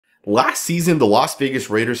Last season, the Las Vegas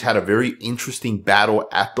Raiders had a very interesting battle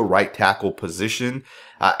at the right tackle position.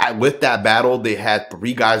 With that battle, they had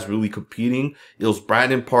three guys really competing. It was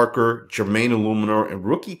Brandon Parker, Jermaine Eluemunor, and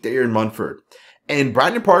rookie Thayer Munford. And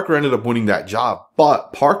Brandon Parker ended up winning that job,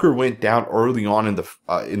 but Parker went down early on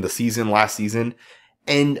in the season last season.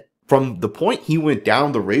 And from the point he went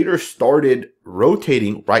down, the Raiders started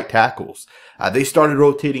rotating right tackles. They started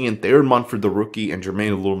rotating in Thayer Munford, the rookie, and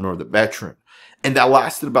Jermaine Eluemunor, the veteran. And that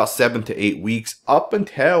lasted about 7 to 8 weeks up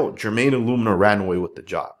until Jermaine Eluemunor ran away with the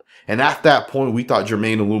job. And at that point, we thought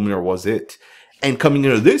Jermaine Eluemunor was it. And coming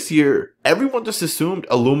into this year, everyone just assumed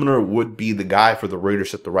Eluemunor would be the guy for the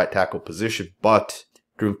Raiders at the right tackle position. But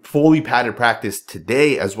during fully padded practice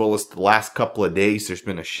today, as well as the last couple of days, there's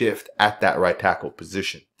been a shift at that right tackle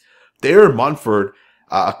position. Thayer Munford,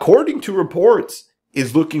 according to reports,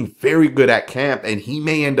 is looking very good at camp, and he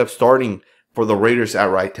may end up starting for the Raiders at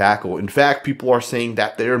right tackle. In fact, people are saying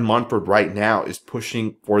that Thayer Munford right now is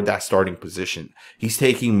pushing for that starting position. He's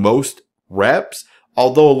taking most reps,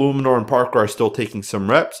 although Eluemunor and Parker are still taking some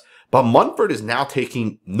reps, but Munford is now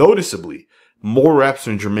taking noticeably more reps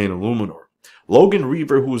than Jermaine Eluemunor. Logan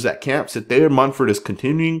Reaver, who was at camp, said Thayer Munford is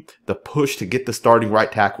continuing the push to get the starting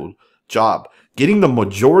right tackle job, getting the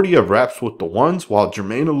majority of reps with the ones, while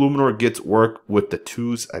Jermaine Eluemunor gets work with the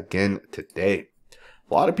twos again today.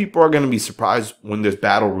 A lot of people are going to be surprised when this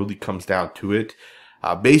battle really comes down to it.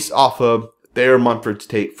 Based off of Thayer Munford's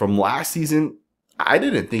tape from last season, I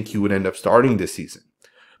didn't think he would end up starting this season.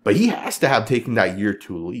 But he has to have taken that year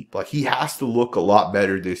 2 leap. Like, he has to look a lot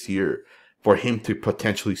better this year for him to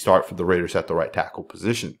potentially start for the Raiders at the right tackle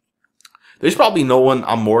position. There's probably no one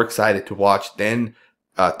I'm more excited to watch than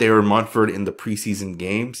Thayer Munford in the preseason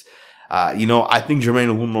games. I think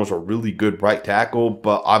Jermaine Eluemunor is a really good right tackle,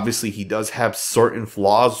 but obviously he does have certain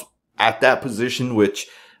flaws at that position, which,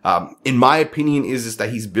 in my opinion, is that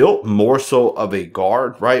he's built more so of a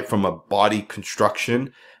guard, right? From a body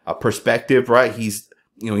construction perspective, right? He's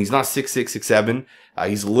not 6'6", 6'7".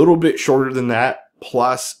 He's a little bit shorter than that.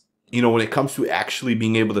 Plus, when it comes to actually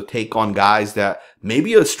being able to take on guys that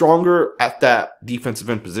maybe are stronger at that defensive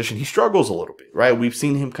end position, he struggles a little bit, right? We've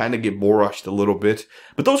seen him kind of get bull rushed a little bit,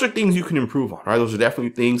 but those are things you can improve on, right? Those are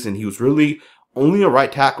definitely things, and he was really only a right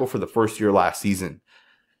tackle for the first year last season.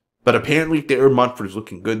 But apparently Thayer Munford is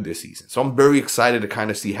looking good this season. So I'm very excited to kind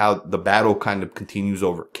of see how the battle kind of continues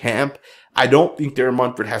over camp. I don't think Thayer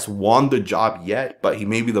Munford has won the job yet, but he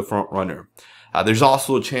may be the front runner. There's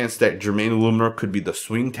also a chance that Jermaine Eluemunor could be the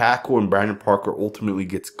swing tackle and Brandon Parker ultimately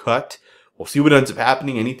gets cut. We'll see what ends up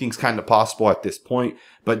happening. Anything's kind of possible at this point.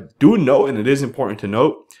 But do note, and it is important to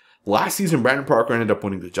note, last season Brandon Parker ended up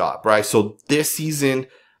winning the job, right? So this season,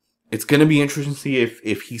 it's going to be interesting to see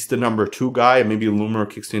if he's the number 2 guy and maybe Eluemunor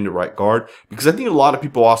kicks into right guard. Because I think a lot of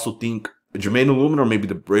people also think Jermaine Eluemunor may be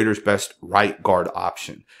the Raiders' best right guard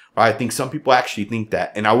option. Right? I think some people actually think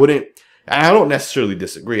that. And I don't necessarily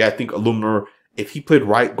disagree. I think Eluemunor, if he played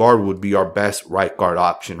right guard, would be our best right guard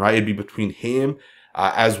option, right? It'd be between him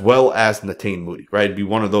as well as Netane Moody, right? It'd be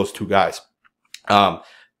one of those 2 guys.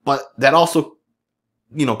 But that also,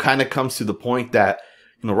 kind of comes to the point that,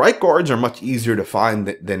 right guards are much easier to find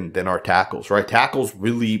than our tackles, right? Tackles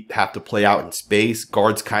really have to play out in space.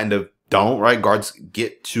 Guards kind of don't, right? Guards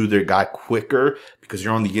get to their guy quicker because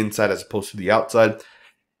you're on the inside as opposed to the outside.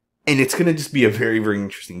 And it's going to just be a very, very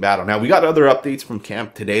interesting battle. Now, we got other updates from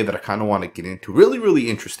camp today that I kind of want to get into. Really, really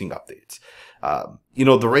interesting updates.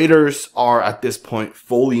 The Raiders are at this point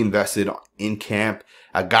fully invested in camp.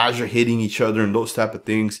 Guys are hitting each other and those type of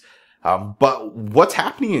things. But what's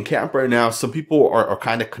happening in camp right now, some people are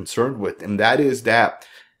kind of concerned with, and that is that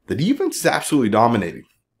the defense is absolutely dominating.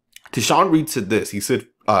 Tashawn Reed said this. He said,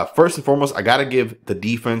 first and foremost, I got to give the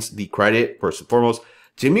defense the credit. First and foremost,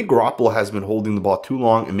 Jimmy Garoppolo has been holding the ball too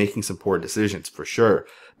long and making some poor decisions for sure,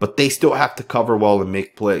 but they still have to cover well and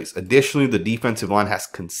make plays. Additionally, the defensive line has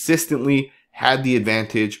consistently had the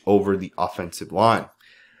advantage over the offensive line.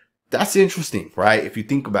 That's interesting, right? If you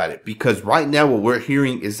think about it, because right now what we're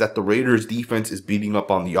hearing is that the Raiders defense is beating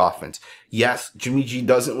up on the offense. Yes, Jimmy G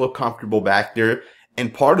doesn't look comfortable back there,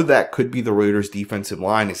 and part of that could be the Raiders defensive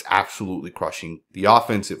line is absolutely crushing the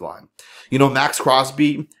offensive line. Maxx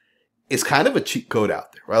Crosby is kind of a cheat code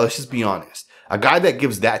out there, right? Let's just be honest. A guy that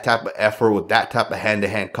gives that type of effort with that type of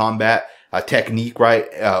hand-to-hand combat technique,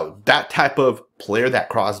 right? That type of player that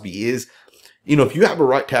Crosby is, if you have a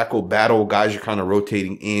right tackle battle, guys are kind of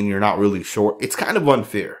rotating in, you're not really sure, it's kind of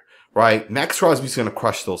unfair, right? Maxx Crosby's going to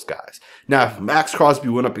crush those guys. Now, if Maxx Crosby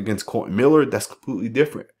went up against Colton Miller, that's completely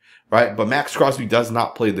different, right? But Maxx Crosby does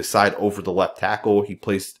not play the side over the left tackle. He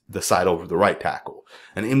plays the side over the right tackle.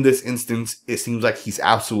 And in this instance, it seems like he's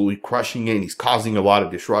absolutely crushing it, and he's causing a lot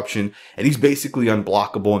of disruption, and he's basically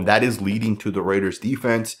unblockable, and that is leading to the Raiders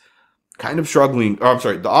defense kind of struggling, or I'm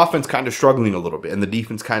sorry, the offense kind of struggling a little bit, and the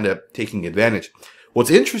defense kind of taking advantage.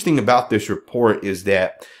 What's interesting about this report is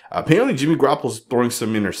that apparently Jimmy Garoppolo's throwing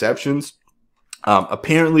some interceptions.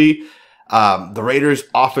 Apparently, the Raiders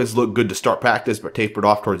offense looked good to start practice, but tapered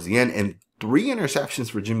off towards the end, and 3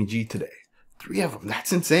 interceptions for Jimmy G today. 3 of them.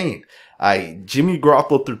 That's insane. Jimmy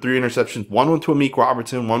Garoppolo threw 3 interceptions. 1 went to Amik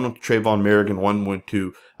Robertson, 1 went to Trayvon Merrigan, 1 went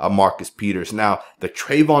to Marcus Peters. Now, the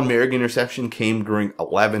Trayvon Merrigan interception came during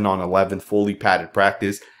 11-on-11 fully padded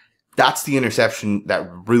practice. That's the interception that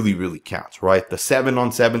really, really counts, right? The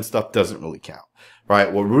 7-on-7 stuff doesn't really count,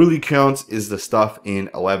 right? What really counts is the stuff in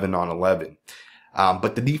 11-on-11.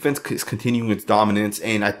 But the defense is continuing its dominance,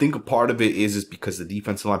 and I think a part of it is because the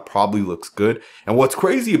defensive line probably looks good. And what's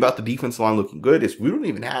crazy about the defensive line looking good is we don't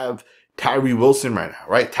even have Tyree Wilson right now,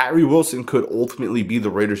 right? Tyree Wilson could ultimately be the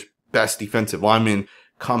Raiders' best defensive lineman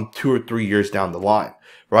come 2 or 3 years down the line,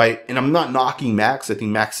 right? And I'm not knocking Maxx. I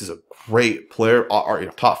think Maxx is a great player, or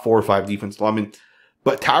top 4 or 5 defensive lineman.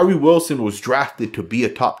 But Tyree Wilson was drafted to be a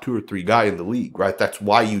top 2 or 3 guy in the league, right? That's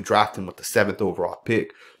why you draft him with the 7th overall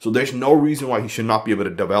pick. So there's no reason why he should not be able to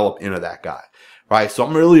develop into that guy, right? So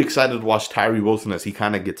I'm really excited to watch Tyree Wilson as he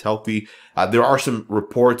kind of gets healthy. There are some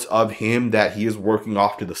reports of him that he is working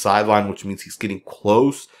off to the sideline, which means he's getting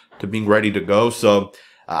close to being ready to go. So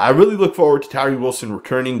I really look forward to Tyree Wilson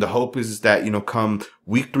returning. The hope is that, come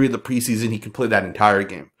week 3 of the preseason, he can play that entire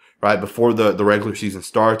game, right? Before the regular season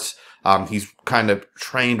starts. He's kind of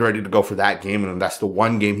trained, ready to go for that game. And that's the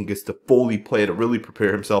one game he gets to fully play to really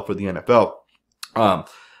prepare himself for the NFL.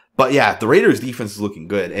 But yeah, the Raiders defense is looking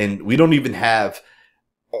good, and we don't even have,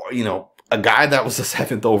 a guy that was the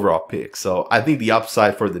 7th overall pick. So I think the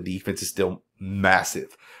upside for the defense is still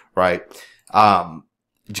massive, right?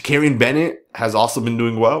 Ja'Carrion Bennett has also been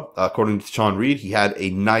doing well. According to Sean Reed, he had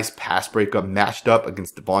a nice pass breakup matched up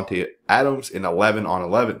against Devontae Adams in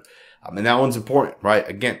 11-on-11. And that one's important, right?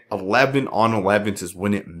 Again, 11-on-11s is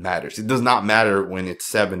when it matters. It does not matter when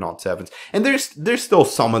it's 7-on-7s. And there's still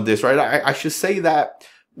some of this, right? I should say that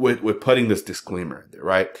with putting this disclaimer in there,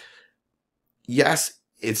 right? Yes,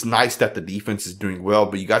 it's nice that the defense is doing well,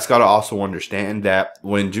 but you guys got to also understand that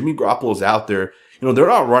when Jimmy Garoppolo is out there, they're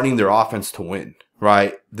not running their offense to win,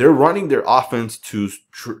 right? They're running their offense to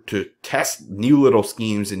test new little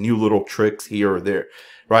schemes and new little tricks here or there,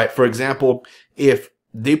 right? For example, if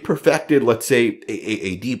they perfected, let's say,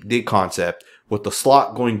 a deep dig concept with the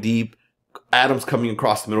slot going deep, Adams coming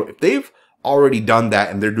across the middle. If they've already done that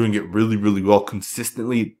and they're doing it really, really well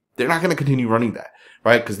consistently, they're not going to continue running that,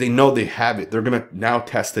 right? Because they know they have it. They're going to now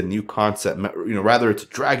test a new concept. Rather it's a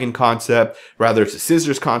dragon concept, rather it's a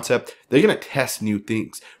scissors concept. They're going to test new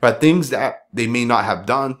things, right? Things that they may not have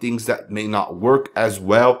done, things that may not work as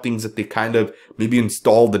well, things that they kind of maybe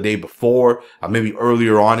installed the day before, maybe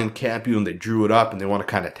earlier on in camp, and they drew it up and they want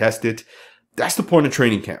to kind of test it. That's the point of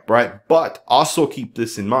training camp, right? But also keep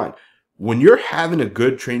this in mind. When you're having a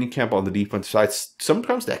good training camp on the defensive side,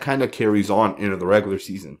 sometimes that kind of carries on into the regular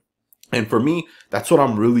season. And for me, that's what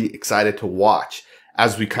I'm really excited to watch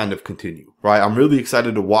as we kind of continue, right? I'm really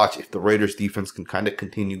excited to watch if the Raiders defense can kind of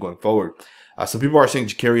continue going forward. Some people are saying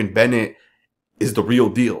Ja'Carrion Bennett is the real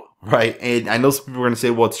deal, right? And I know some people are going to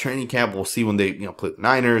say, well, it's training camp. We'll see when they, play the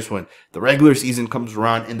Niners, when the regular season comes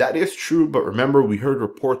around. And that is true. But remember, we heard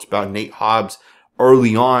reports about Nate Hobbs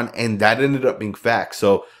early on, and that ended up being fact.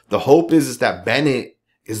 So the hope is that Bennett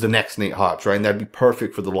is the next Nate Hobbs, right? And that'd be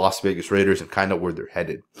perfect for the Las Vegas Raiders and kind of where they're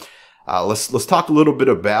headed. Let's talk a little bit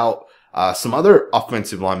about some other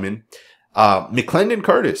offensive linemen. McClendon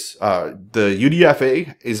Curtis, the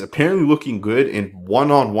UDFA, is apparently looking good in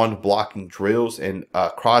one-on-one blocking drills, and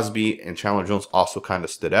Crosby and Chandler Jones also kind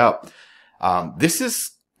of stood out. This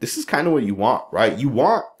is kind of what you want, right? You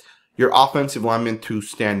want your offensive linemen to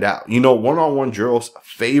stand out. One-on-one drills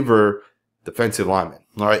favor defensive linemen,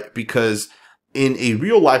 all right? Because in a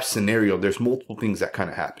real life scenario, there's multiple things that kind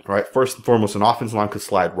of happen, right? First and foremost, an offensive line could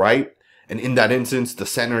slide right. And in that instance, the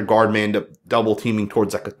center guard may end up double teaming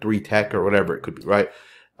towards like a 3 tech or whatever it could be, right?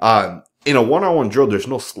 In a one-on-one drill, there's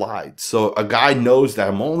no slides. So a guy knows that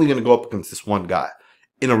I'm only going to go up against this one guy.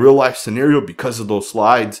 In a real life scenario, because of those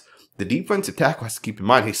slides, the defensive tackle has to keep in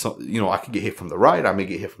mind, hey, so, I could get hit from the right. I may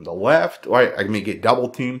get hit from the left, right? I may get double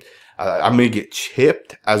teamed. I may get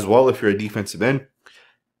chipped as well if you're a defensive end.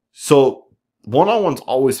 So one-on-ones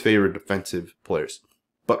always favor defensive players.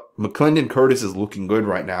 But McClendon Curtis is looking good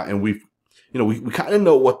right now. And we kind of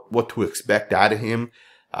know what to expect out of him.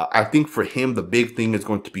 I think for him, the big thing is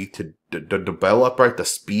going to be to develop, right? The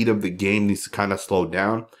speed of the game needs to kind of slow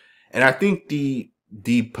down. And I think the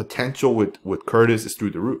potential with Curtis is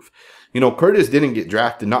through the roof. You know, Curtis didn't get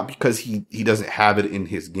drafted, not because he doesn't have it in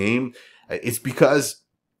his game. It's because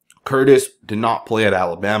Curtis did not play at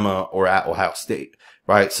Alabama or at Ohio State,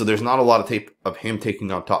 right? So there's not a lot of tape of him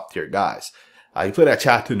taking on top tier guys. He played at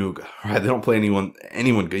Chattanooga, right? They don't play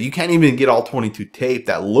anyone good. You can't even get all 22 tape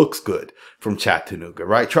that looks good from Chattanooga,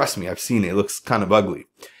 right? Trust me, I've seen it. It looks kind of ugly.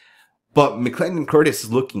 But McClendon Curtis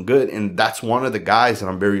is looking good, and that's one of the guys that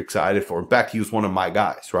I'm very excited for. In fact, he was one of my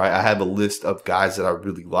guys, right? I have a list of guys that I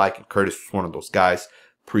really like, and Curtis was one of those guys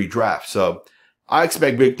pre-draft. So I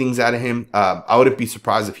expect big things out of him. I wouldn't be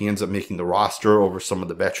surprised if he ends up making the roster over some of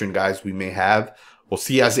the veteran guys we may have. We'll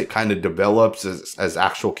see as it kind of develops, as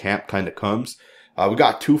actual camp kind of comes. We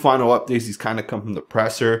got 2 final updates. These kind of come from the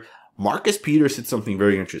presser. Marcus Peters said something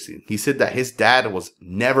very interesting. He said that his dad was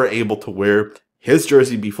never able to wear his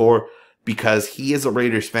jersey before because he is a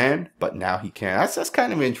Raiders fan, but now he can. That's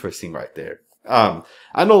kind of interesting right there. I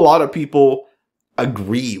know a lot of people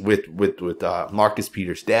agree with Marcus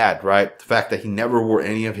Peters' dad, right? The fact that he never wore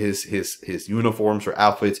any of his uniforms or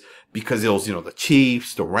outfits because it was, you know, the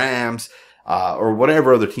Chiefs, the Rams, or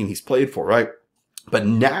whatever other team he's played for, right? But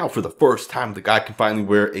now, for the first time, the guy can finally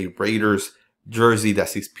wear a Raiders jersey that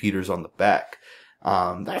says Peters on the back.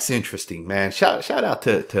 That's interesting, man. Shout out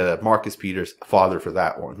to Marcus Peters' father for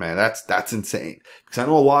that one, man. That's insane. Because I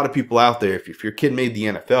know a lot of people out there, if your kid made the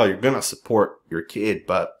NFL, you're going to support your kid.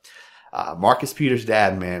 But Marcus Peters'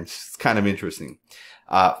 dad, man, it's kind of interesting.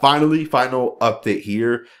 Finally, final update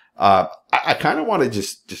here. I kind of want to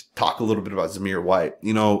just talk a little bit about Zamir White.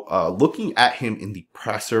 You know, looking at him in the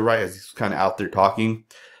presser, right, as he's kind of out there talking,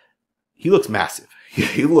 he looks massive.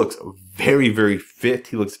 He looks very, very fit.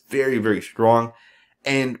 He looks very, very strong.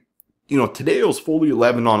 And, you know, today it was fully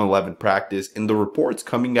 11-on-11 practice, and the reports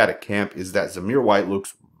coming out of camp is that Zamir White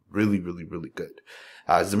looks really, really, really good.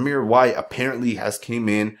 Zamir White apparently has came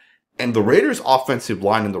in, and the Raiders' offensive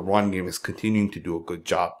line in the run game is continuing to do a good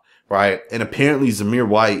job, right? And apparently Zamir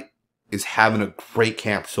White is having a great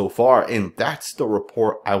camp so far, and that's the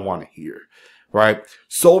report I want to hear, right?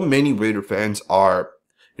 So many Raider fans are,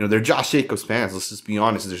 you know, they're Josh Jacobs fans. Let's just be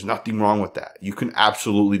honest. There's nothing wrong with that. You can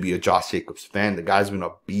absolutely be a Josh Jacobs fan. The guy's been a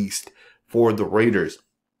beast for the Raiders,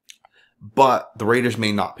 but the Raiders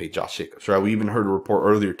may not pay Josh Jacobs, right? We even heard a report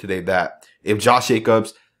earlier today that if Josh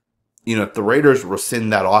Jacobs, you know, if the Raiders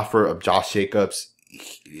rescind that offer of Josh Jacobs,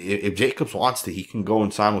 if Jacobs wants to, he can go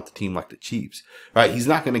and sign with a team like the Chiefs, right? He's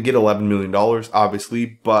not going to get $11 million, obviously,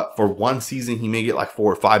 but for one season, he may get like $4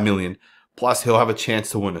 or $5 million. Plus, he'll have a chance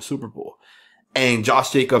to win a Super Bowl. And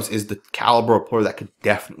Josh Jacobs is the caliber of player that could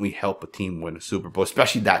definitely help a team win a Super Bowl,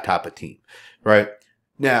 especially that type of team, right?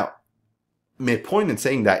 Now, my point in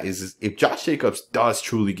saying that is if Josh Jacobs does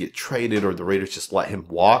truly get traded or the Raiders just let him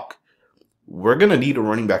walk, we're going to need a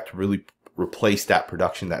running back to really replace that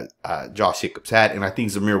production that Josh Jacobs had. And I think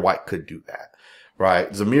Zamir White could do that, right?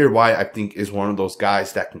 Zamir White, I think, is one of those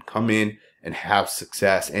guys that can come in and have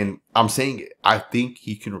success. And I'm saying it, I think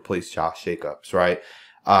he can replace Josh Jacobs, right?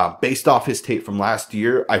 Based off his tape from last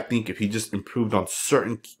year, I think if he just improved on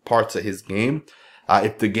certain parts of his game,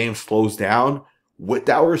 if the game slows down with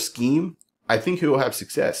our scheme, I think he'll have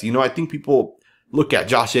success. You know, I think people look at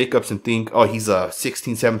Josh Jacobs and think, oh, he's a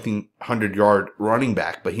 1,1700 yard running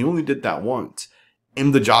back, but he only did that once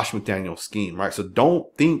in the Josh McDaniels scheme, right? So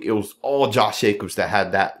don't think it was all Josh Jacobs that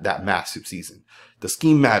had that massive season. The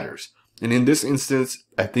scheme matters. And in this instance,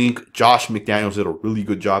 I think Josh McDaniels did a really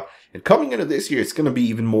good job. And coming into this year, it's going to be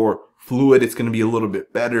even more fluid. It's going to be a little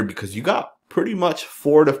bit better because you got pretty much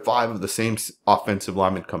 4 to 5 of the same offensive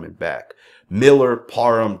linemen coming back. Miller,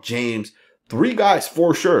 Parham, James, 3 guys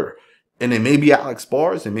for sure. And then maybe Alex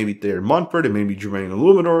Bars, and maybe Thayer Munford, and maybe Jermaine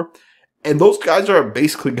Eluemunor. And those guys are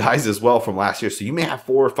basically guys as well from last year. So you may have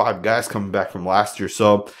 4 or 5 guys coming back from last year.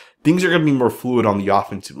 So things are going to be more fluid on the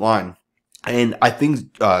offensive line. And I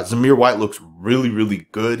think Zamir White looks really, really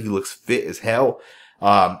good. He looks fit as hell.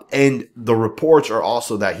 And the reports are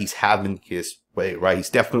also that he's having his way, right? He's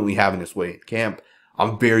definitely having his way in camp.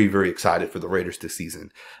 I'm very, very excited for the Raiders this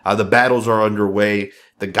season. The battles are underway.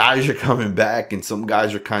 The guys are coming back, and some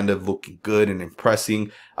guys are kind of looking good and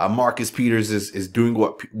impressing. Marcus Peters is doing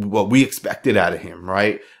what we expected out of him,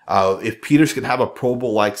 right? If Peters can have a Pro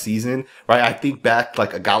Bowl-like season, right? I think back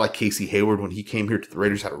like a guy like Casey Hayward when he came here to the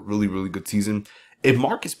Raiders had a really, really good season. If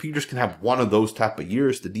Marcus Peters can have one of those type of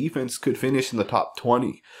years, the defense could finish in the top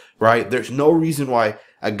 20, right? There's no reason why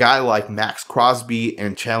a guy like Maxx Crosby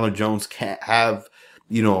and Chandler Jones can't have,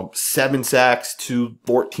 you know, 7 sacks to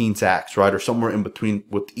 14 sacks, right? Or somewhere in between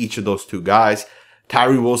with each of those 2 guys.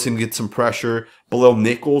 Tyree Wilson gets some pressure. Bilal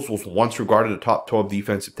Nichols was once regarded a top 12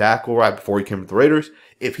 defensive tackle right before he came to the Raiders.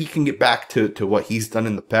 If he can get back to what he's done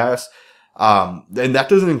in the past, and that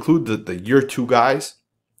doesn't include the year 2 guys,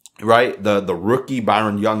 right? The rookie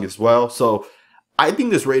Byron Young as well. So I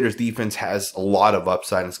think this Raiders defense has a lot of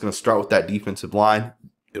upside. It's going to start with that defensive line.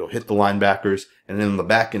 It'll hit the linebackers. And then in the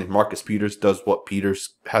back end, if Marcus Peters does what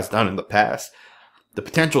Peters has done in the past, the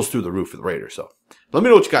potential's through the roof for the Raiders. So let me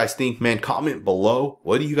know what you guys think, man. Comment below.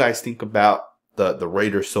 What do you guys think about the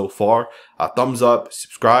Raiders so far? Thumbs up,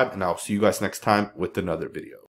 subscribe, and I'll see you guys next time with another video.